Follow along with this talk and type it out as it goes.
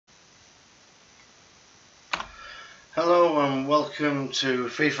Hello and welcome to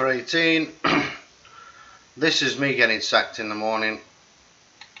FIFA 18. This is me getting sacked in the morning.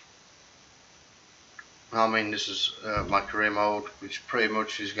 I mean, this is my career mode, which pretty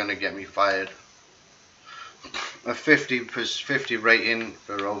much is going to get me fired. A 50 rating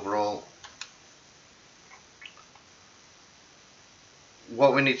for overall.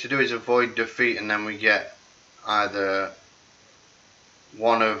 What we need to do is avoid defeat, and then we get either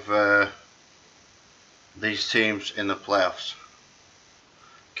one of these teams in the playoffs.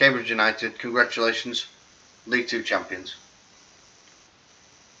 Cambridge United, congratulations, League 2 champions.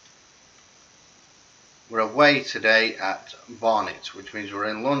 We're away today at Barnet, which means we're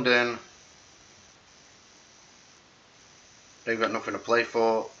in London. They've got nothing to play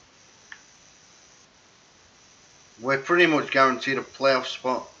for. We're pretty much guaranteed a playoff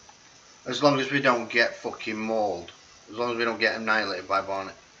spot as long as we don't get fucking mauled. As long as we don't get annihilated by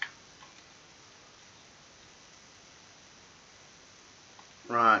Barnet.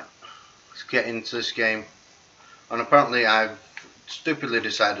 Right, let's get into this game. And apparently I've stupidly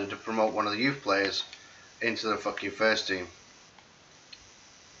decided to promote one of the youth players into the fucking first team.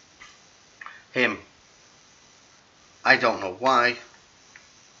 Him. I don't know why.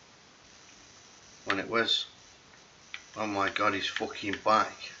 When it was. Oh my god, he's fucking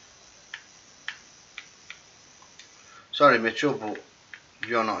back. Sorry Mitchell, but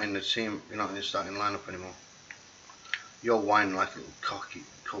you're not in the team. You're not in the starting lineup anymore. You're whining like a little cocky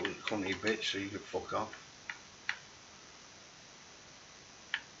cunty bitch, so you can fuck off.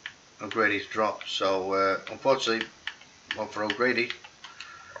 O'Grady's dropped, so unfortunately, well for O'Grady,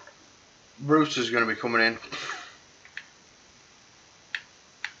 Bruce is going to be coming in.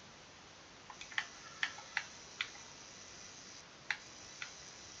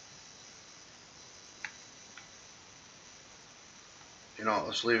 You know,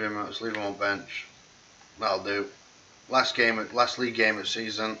 let's leave him on bench. That'll do. Last league game of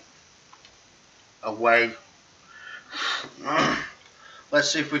season. Away. Let's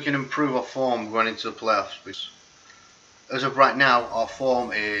see if we can improve our form going into the playoffs. Because as of right now, our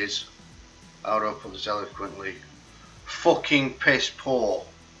form is, how do I put this eloquently, fucking piss poor.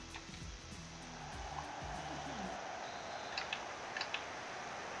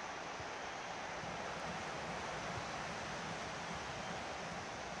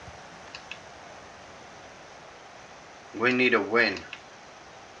 We need a win.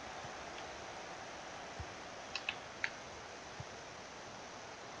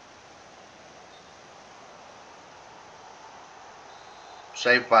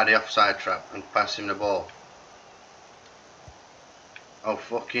 Saved by the offside trap and passing the ball. Oh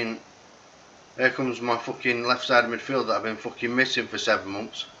fucking, here comes my fucking left side of midfield that I've been fucking missing for 7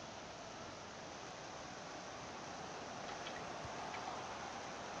 months.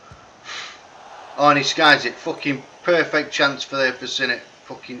 Oh, and he skies it. Fucking perfect chance for the Sinnott.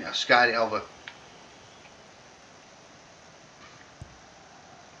 Fucking skied it over.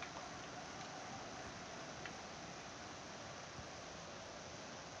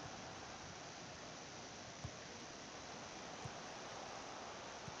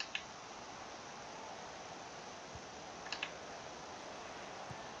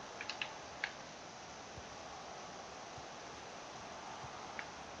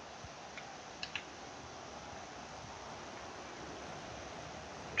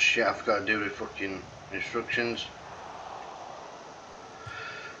 Shit, I forgot to do the fucking instructions.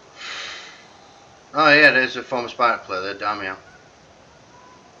 Oh yeah, there's a former Spark player there, damn yeah.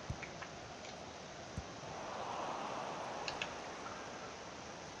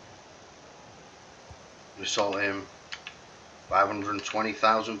 We sold him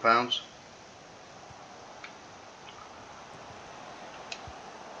 £520,000.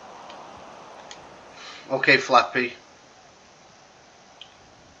 Okay, Flappy.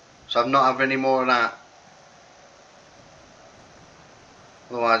 So I'm not having any more of that.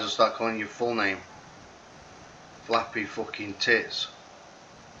 Otherwise I'll start calling you full name. Flappy fucking tits.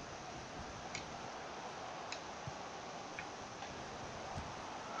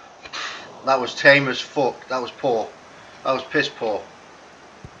 That was tame as fuck. That was poor. That was piss poor.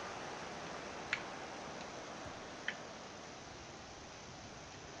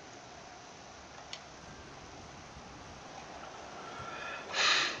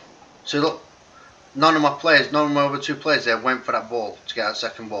 So look, none of my other two players there went for that ball to get that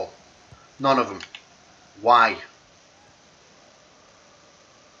second ball. None of them. Why?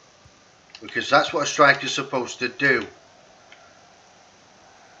 Because that's what a striker's supposed to do.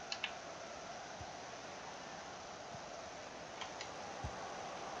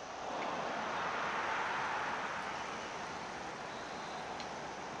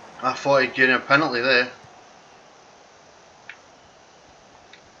 I thought he'd get a penalty there.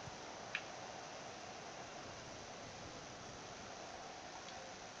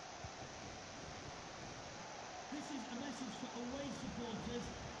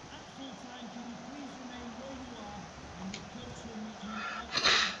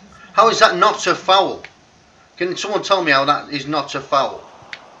 How is that not a foul? Can someone tell me how that is not a foul?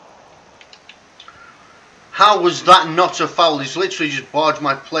 How was that not a foul? He's literally just barged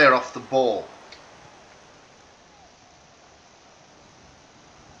my player off the ball.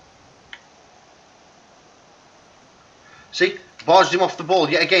 See? Barged him off the ball.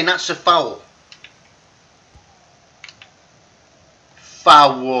 Yet again, that's a foul.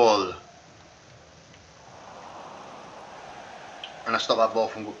 Foul. And I stopped that ball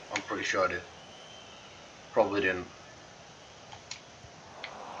from... I'm pretty sure I did. Probably didn't.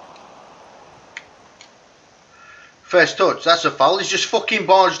 First touch. That's a foul. He's just fucking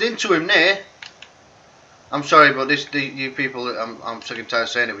barged into him there. I'm sorry, but you people... I'm sick and tired of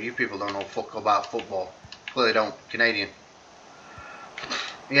saying it, but you people don't know fuck about football. Clearly don't. Canadian.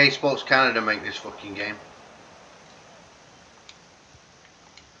 EA Sports Canada make this fucking game.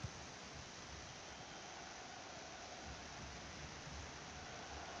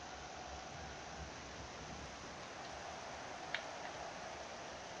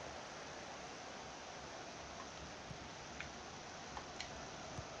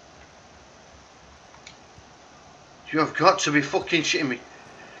 You have got to be fucking shitting me.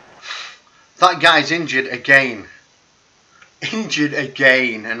 That guy's injured again. Injured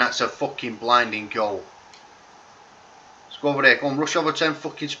again, and that's a fucking blinding goal. Let's go over there. Go on, rush over 10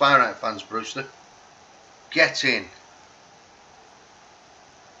 fucking Spyrite fans, Brewster. Get in.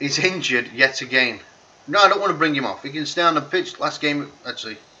 He's injured yet again. No, I don't want to bring him off. He can stay on the pitch. Last game,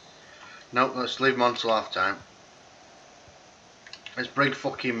 actually. No, let's leave him on till half time. Let's bring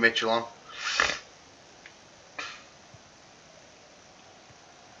fucking Mitchell on.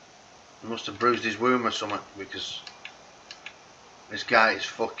 He must have bruised his womb or something, because this guy is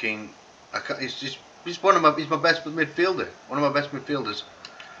fucking... he's one of my... He's my best midfielder. One of my best midfielders.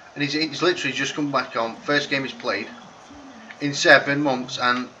 And he's literally just come back on. First game he's played in 7 months,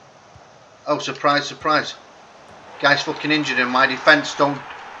 and... Oh, surprise, surprise. Guy's fucking injured, and my defence don't...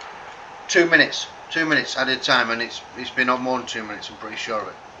 2 minutes. 2 minutes added time, and it's been on more than 2 minutes, I'm pretty sure of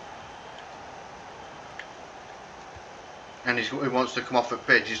it. And he wants to come off the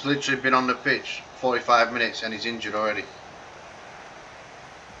pitch. He's literally been on the pitch 45 minutes and he's injured already.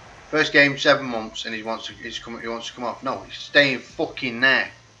 First game, 7 months, and he wants to come off. No, he's staying fucking there.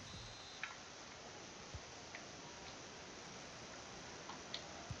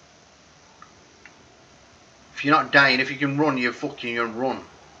 If you're not dying, if you can run, you're fucking gonna run.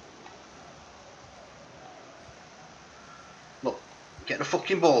 Look, get the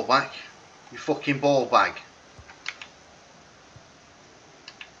fucking ball back. You fucking ball bag.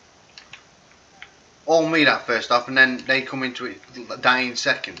 All me that first half, and then they come into it dying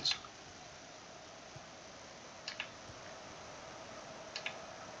seconds.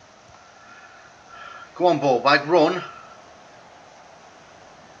 Go on, ball bag, run.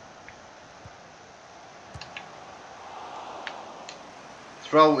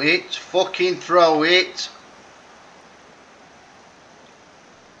 Throw it, fucking throw it.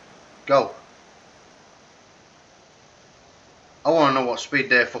 Go. I want to know what speed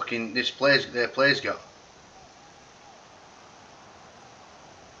their players got.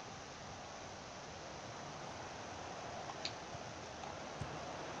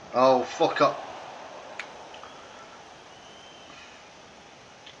 Oh, fuck up.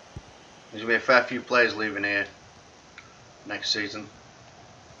 There's going to be a fair few players leaving here next season.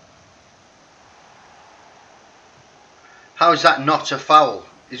 How is that not a foul?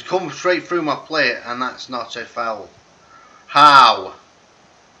 He's come straight through my player and that's not a foul. How?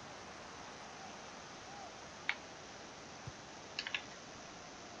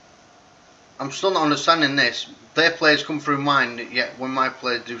 I'm still not understanding this. Their players come through mine, yet when my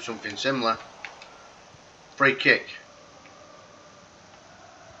players do something similar, free kick.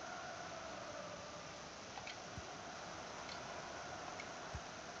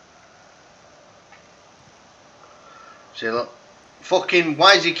 See, look. Fucking,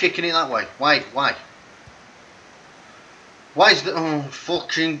 why is he kicking it that way? Why? Why is the... Oh,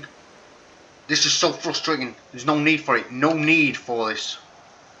 fucking... This is so frustrating. There's no need for it. No need for this.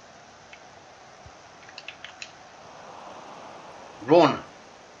 Run.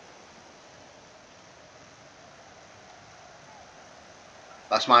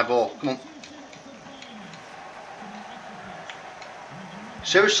 That's my ball. Come on.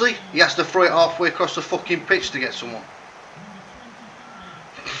 Seriously? He has to throw it halfway across the fucking pitch to get someone.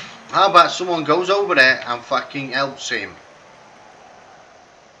 How about someone goes over there and fucking helps him?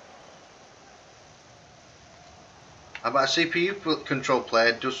 How about a CPU control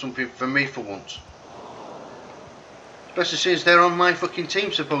player does something for me for once? Especially since they're on my fucking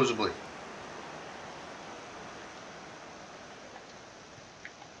team supposedly.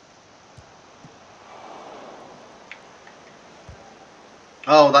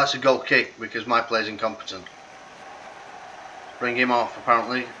 Oh, that's a goal kick because my player's incompetent. Bring him off,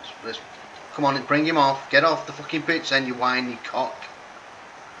 apparently. Come on, bring him off. Get off the fucking pitch then, you whiny cock.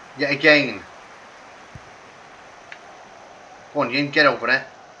 Yet again. Go on, you get over there.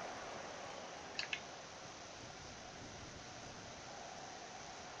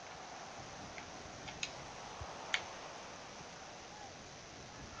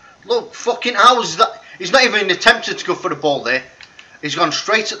 Look, fucking how is that? He's not even attempted to go for the ball there. He's gone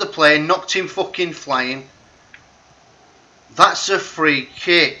straight at the player, knocked him fucking flying. That's a free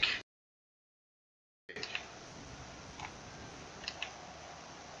kick.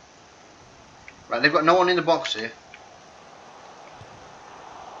 Right, they've got no one in the box here.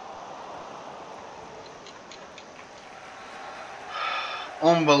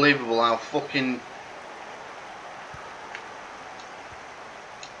 Unbelievable how fucking...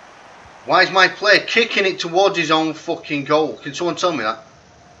 Why is my player kicking it towards his own fucking goal? Can someone tell me that?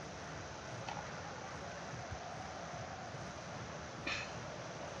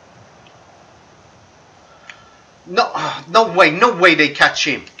 No way they catch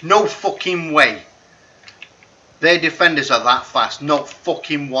him. No fucking way. Their defenders are that fast. No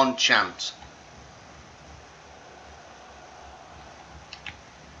fucking one chance.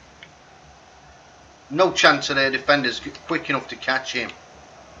 No chance of their defenders quick enough to catch him.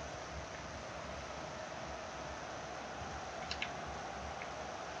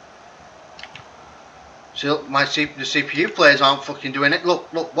 So the CPU players aren't fucking doing it.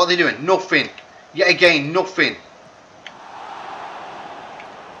 Look, what are they doing? Nothing. Yet again, nothing.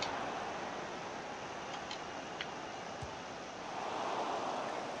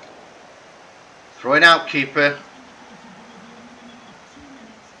 Throw it out, keeper.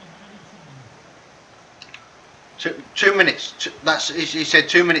 Two minutes. He said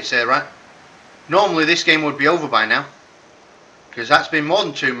 2 minutes there, right? Normally this game would be over by now, because that's been more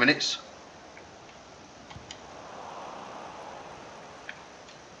than 2 minutes.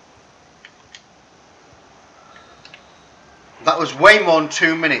 That was way more than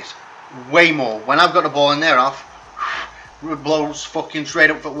 2 minutes. Way more. When I've got the ball in there off, it blows fucking straight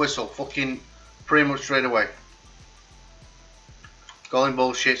up for whistle. Fucking pretty much straight away. Calling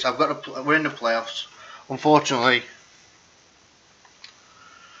bullshits. We're in the playoffs. Unfortunately,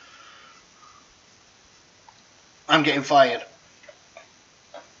 I'm getting fired.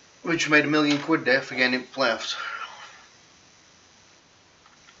 Which made £1 million there for getting in playoffs.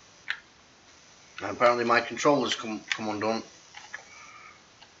 And apparently my controller's come undone.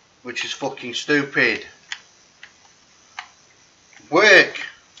 Which is fucking stupid. Work!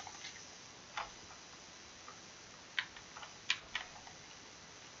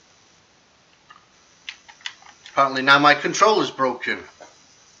 Apparently now my controller's broken.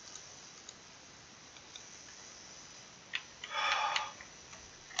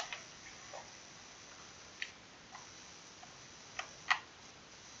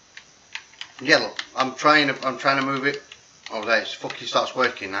 Yeah, look, I'm trying to move it. Oh, there, it fucking starts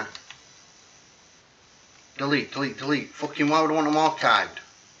working now. Delete. Fucking why would I want them archived?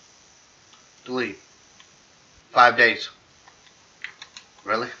 Delete. 5 days.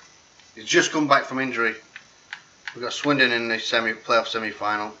 Really? He's just come back from injury. We've got Swindon in the playoff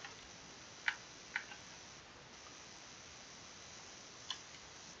semi-final.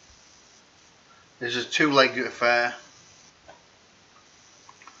 This is a 2-leg affair.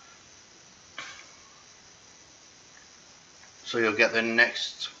 So you'll get the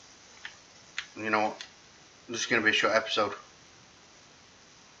next, you know what, this is going to be a short episode.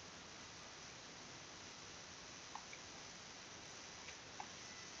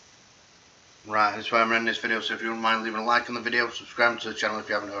 Right, that's why I'm ending this video, so if you wouldn't mind leaving a like on the video, subscribe to the channel if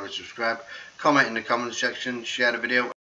you haven't already subscribed, comment in the comments section, share the video.